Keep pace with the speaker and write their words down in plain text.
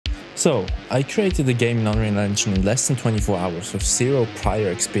So, I created the game in Unreal Engine in less than 24 hours with zero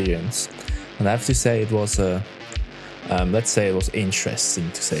prior experience, and I have to say it was let's say it was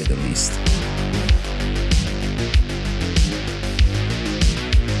interesting to say the least.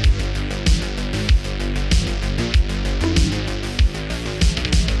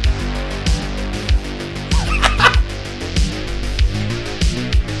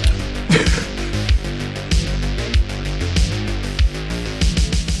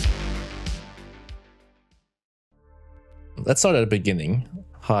 Let's start at the beginning.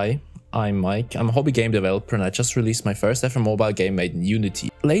 Hi, I'm Mike. I'm a hobby game developer and I just released my first ever mobile game made in Unity.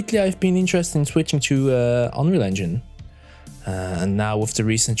 Lately I've been interested in switching to Unreal Engine. And now with the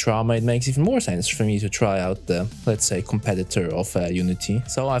recent drama it makes even more sense for me to try out the, let's say, competitor of Unity.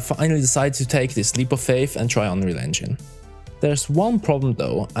 So I finally decided to take this leap of faith and try Unreal Engine. There's one problem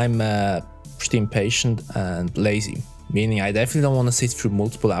though, I'm pretty impatient and lazy. Meaning I definitely don't want to sit through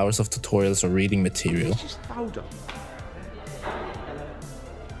multiple hours of tutorials or reading material. Hold on.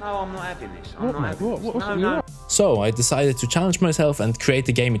 No, I'm not having this. I'm not having this. No. So I decided to challenge myself and create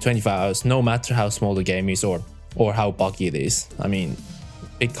the game in 25 hours, no matter how small the game is or how buggy it is. I mean,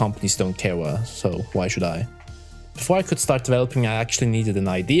 big companies don't care, so why should I? Before I could start developing, I actually needed an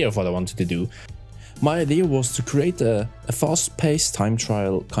idea of what I wanted to do. My idea was to create a fast-paced time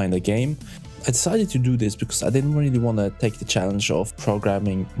trial kind of game. I decided to do this because I didn't really want to take the challenge of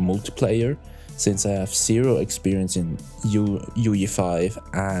programming multiplayer, since I have zero experience in UE5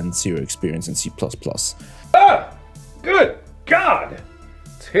 and zero experience in C++. Ah! Good God!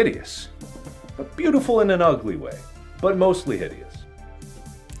 It's hideous. But beautiful in an ugly way. But mostly hideous.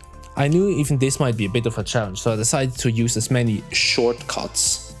 I knew even this might be a bit of a challenge, so I decided to use as many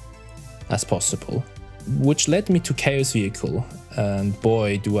shortcuts as possible. Which led me to Chaos Vehicle, and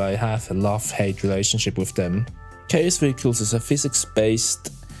boy do I have a love-hate relationship with them. Chaos Vehicles is a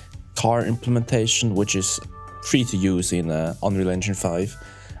physics-based car implementation which is free to use in Unreal Engine 5,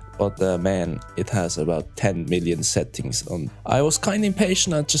 but man, it has about 10 million settings on. I was kind of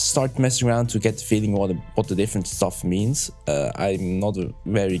impatient and just started messing around to get the feeling what the different stuff means. I'm not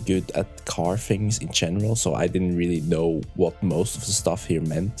very good at car things in general, so I didn't really know what most of the stuff here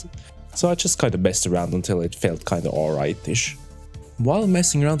meant. So I just kind of messed around until it felt kind of alright-ish. While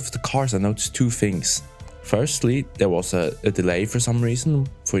messing around with the cars, I noticed two things. Firstly, there was a delay for some reason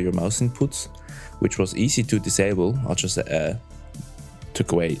for your mouse inputs, which was easy to disable. I just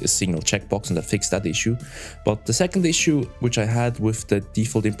took away a single checkbox and I fixed that issue. But the second issue which I had with the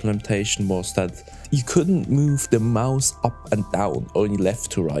default implementation was that you couldn't move the mouse up and down, only left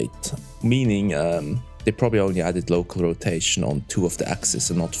to right. Meaning they probably only added local rotation on 2 of the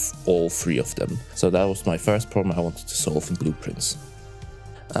axes and not all 3 of them. So that was my first problem I wanted to solve in Blueprints.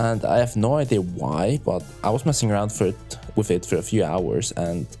 And I have no idea why, but I was messing around with it for a few hours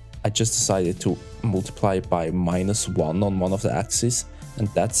and I just decided to multiply it by -1 on one of the axes, and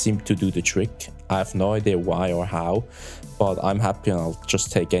that seemed to do the trick. I have no idea why or how, but I'm happy and I'll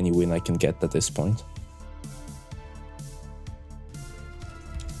just take any win I can get at this point.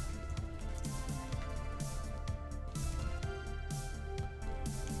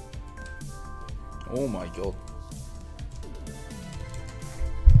 Oh my god.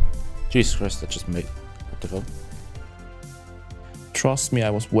 Jesus Christ, that just made... what the fuck? Trust me, I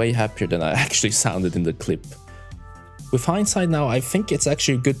was way happier than I actually sounded in the clip. With hindsight now, I think it's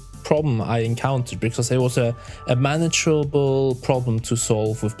actually a good problem I encountered because it was a manageable problem to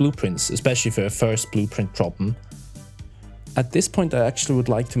solve with Blueprints, especially for a first Blueprint problem. At this point, I actually would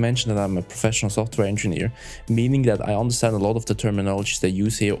like to mention that I'm a professional software engineer, meaning that I understand a lot of the terminologies they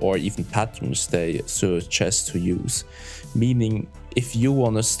use here or even patterns they suggest to use. Meaning, if you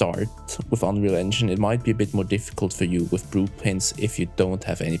want to start with Unreal Engine, it might be a bit more difficult for you with Blueprints if you don't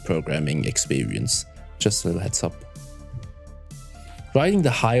have any programming experience. Just a little heads up. Riding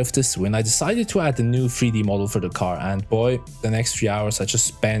the high of this win, I decided to add a new 3D model for the car, and boy, the next few hours I just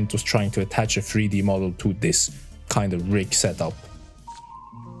spent was trying to attach a 3D model to this kind of rig setup.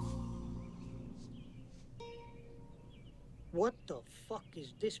 What the fuck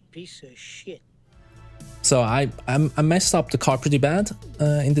is this piece of shit? So I messed up the car pretty bad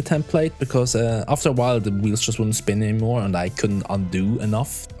in the template because after a while the wheels just wouldn't spin anymore and I couldn't undo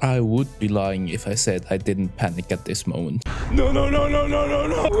enough. I would be lying if I said I didn't panic at this moment. No.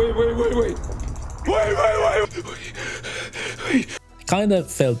 Wait. Kind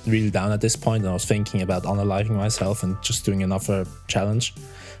of felt really down at this point and I was thinking about unaliving myself and just doing another challenge.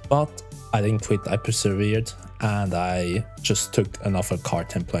 But I didn't quit, I persevered, and I just took another car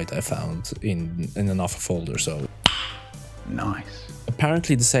template I found in another folder, so... Nice.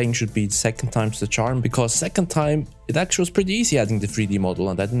 Apparently the saying should be second time's the charm, because second time it actually was pretty easy adding the 3D model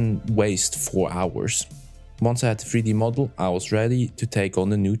and I didn't waste 4 hours. Once I had the 3D model, I was ready to take on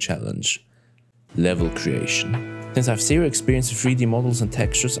the new challenge: level creation. Since I have zero experience with 3D models and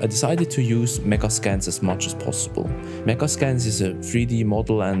textures, I decided to use megascans as much as possible. Megascans is a 3D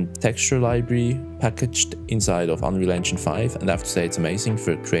model and texture library packaged inside of Unreal Engine 5, and I have to say it's amazing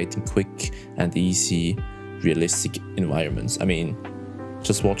for creating quick and easy realistic environments. I mean,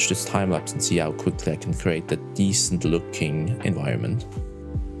 just watch this time lapse and see how quickly I can create a decent looking environment.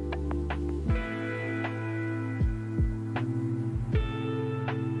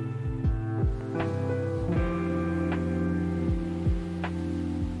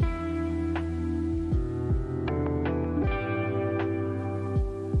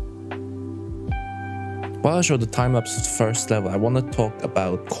 While I show the time-lapse of the first level, I want to talk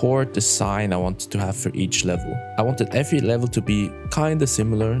about core design I wanted to have for each level. I wanted every level to be kinda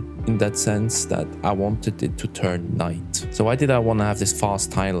similar in that sense that I wanted it to turn night. So why did I want to have this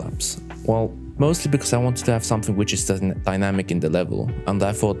fast time-lapse? Well, mostly because I wanted to have something which is dynamic in the level, and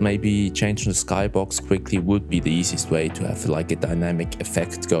I thought maybe changing the skybox quickly would be the easiest way to have like a dynamic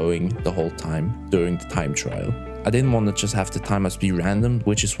effect going the whole time during the time trial. I didn't want to just have the time-lapse be random,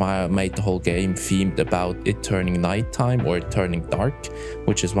 which is why I made the whole game themed about it turning nighttime or it turning dark,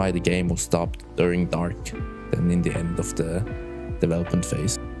 which is why the game was stopped during dark than in the end of the development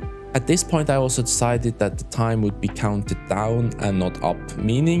phase. At this point I also decided that the time would be counted down and not up,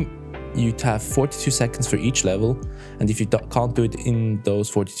 meaning you'd have 42 seconds for each level, and if you can't do it in those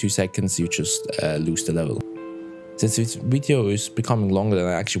 42 seconds you just lose the level. Since this video is becoming longer than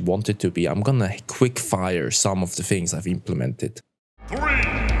I actually want it to be, I'm gonna quick fire some of the things I've implemented. 3,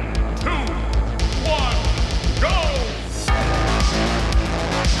 2, 1, go!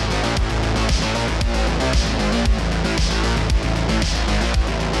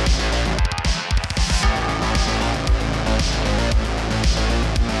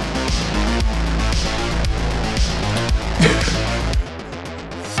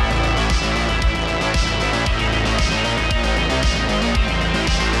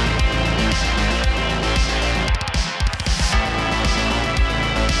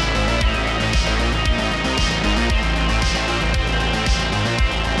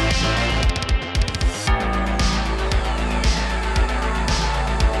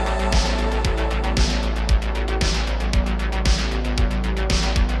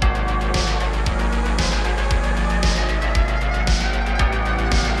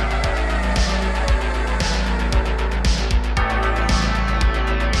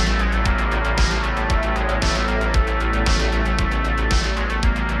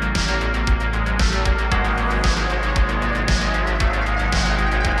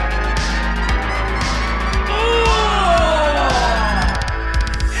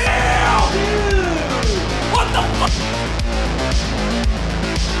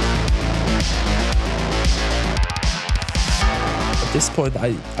 At this point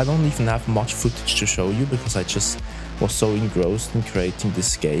I don't even have much footage to show you because I just was so engrossed in creating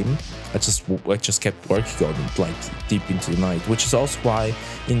this game. I just kept working on it like deep into the night, which is also why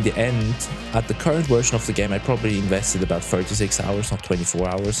in the end, at the current version of the game, I probably invested about 36 hours, not 24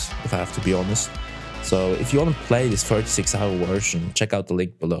 hours, if I have to be honest. So if you want to play this 36-hour version, check out the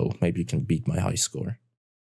link below. Maybe you can beat my high score.